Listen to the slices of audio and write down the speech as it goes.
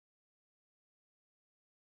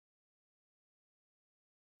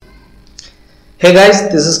Hey guys,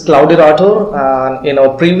 this is cloudyrathor, and in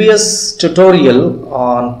our previous tutorial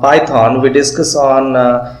on Python we discussed on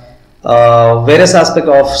various aspects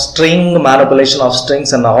of string manipulation of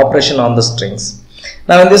strings and operation on the strings.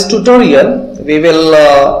 Now in this tutorial we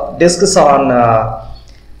will discuss on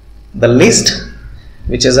the list,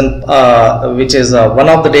 which is one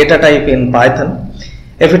of the data type in Python.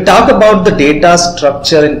 If we talk about the data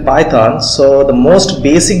structure in Python, so the most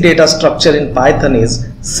basic data structure in Python is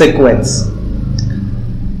sequence.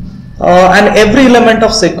 And every element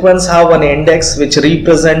of sequence have an index which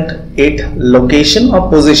represent its location or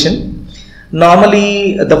position.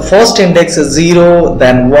 Normally the first index is 0,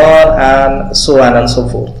 then 1, and so on and so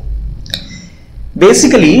forth.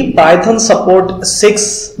 Basically Python support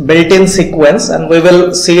 6 built-in sequence, and we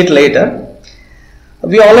will see it later.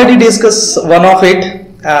 We already discussed one of it,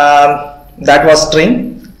 that was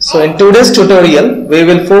string. So in today's tutorial we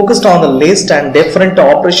will focus on the list and different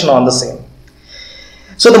operation on the same.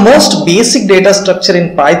 So the most basic data structure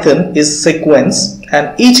in Python is sequence,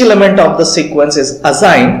 and each element of the sequence is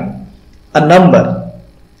assigned a number.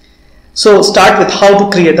 So start with how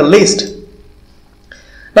to create a list.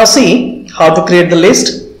 Now see how to create the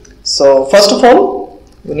list. So first of all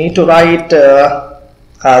we need to write,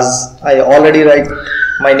 as I already write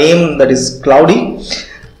my name, that is Cloudy,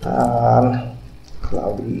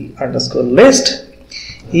 Cloudy underscore list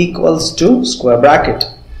equals to square bracket.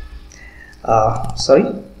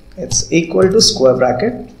 It's equal to square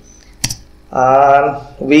bracket, and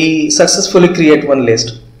we successfully create one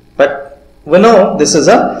list, but we know this is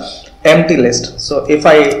a empty list. So if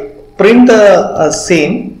I print the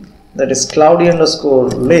same, that is Cloudy underscore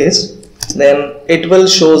list, then it will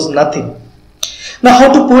shows nothing. Now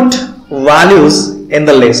how to put values in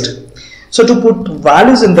the list? So to put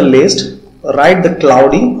values in the list, write the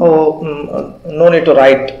Cloudy, or no need to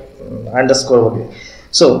write underscore. Okay.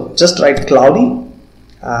 So just write Cloudy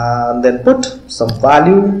and then put some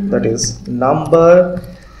value, that is number,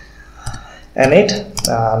 in it,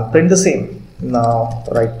 and print the same. Now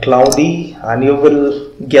write Cloudy and you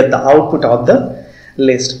will get the output of the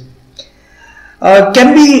list.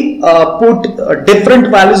 Can we put different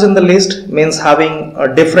values in the list, means having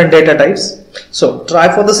different data types? So try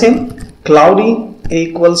for the same. Cloudy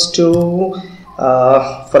equals to,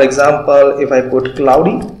 for example, if I put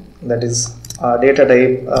Cloudy, that is data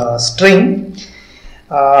type string,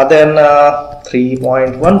 then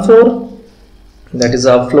 3.14, that is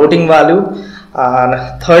a floating value,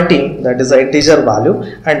 and 13, that is an integer value,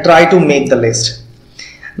 and try to make the list.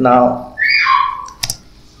 Now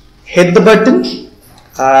hit the button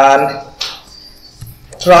and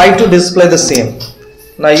try to display the same.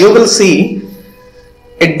 Now you will see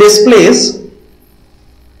it displays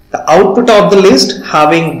the output of the list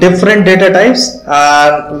having different data types,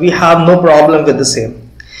 and we have no problem with the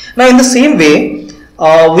same. Now in the same way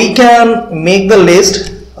we can make the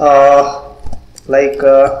list like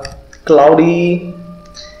Cloudy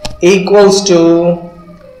equals to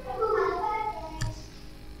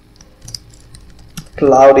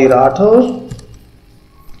cloudyrathor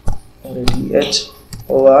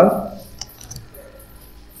over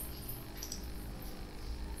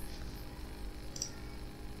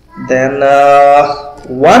then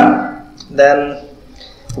 1, then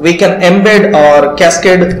we can embed or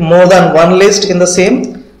cascade more than one list in the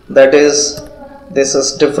same, that is this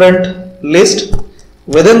is different list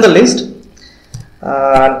within the list,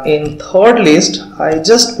 and in third list I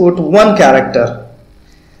just put one character.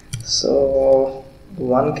 So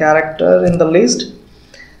one character in the list,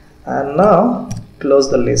 and now close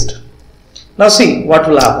the list. Now see what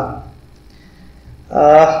will happen.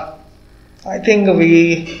 I think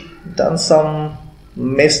we done some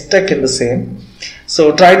mistake in the same,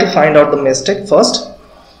 so try to find out the mistake first.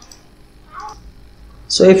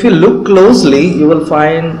 So if you look closely you will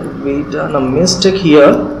find we done a mistake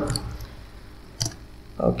here.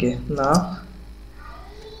 Okay, now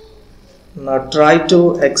try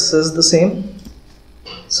to access the same.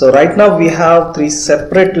 So right now we have 3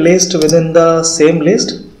 separate lists within the same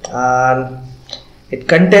list, and it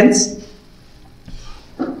contains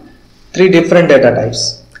 3 different data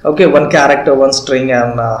types. Okay, one character, one string,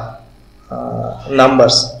 and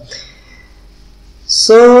numbers.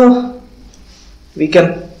 So we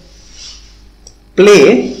can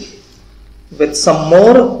play with some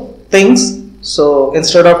more things. So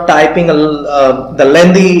instead of typing the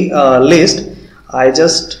lengthy list, I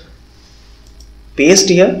just paste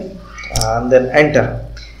here and then enter.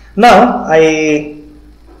 Now I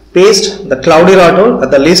paste the cloudyrathor,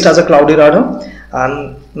 the list as a cloudyrathor,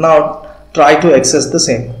 and now try to access the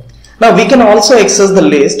same. Now we can also access the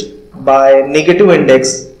list by negative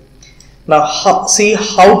index. Now see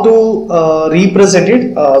how to represent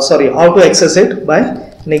it, how to access it by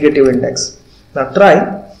negative index. Now try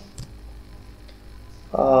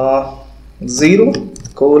 0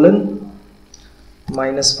 colon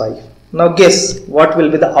minus 5. Now guess what will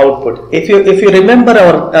be the output. If you remember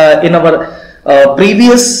our in our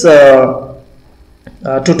previous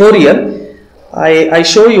tutorial, I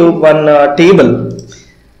show you one table.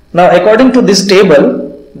 Now according to this table,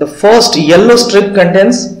 the first yellow strip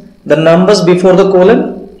contains the numbers before the colon,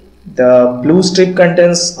 the blue strip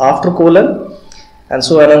contains after colon, and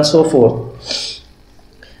so on and so forth.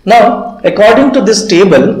 Now according to this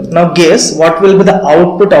table, now guess what will be the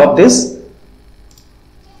output of this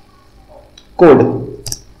code.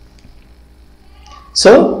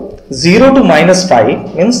 So 0 to minus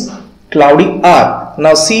 5 means cloudy R.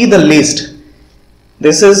 Now see the list.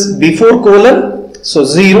 This is before colon, so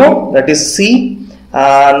 0, that is C,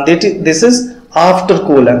 and this is after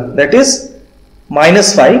colon, that is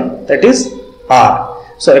minus 5, that is R.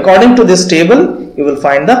 So according to this table, you will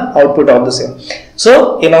find the output of the same.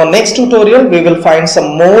 So in our next tutorial, we will find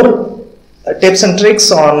some more tips and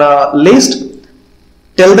tricks on list.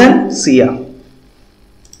 Till then, see ya.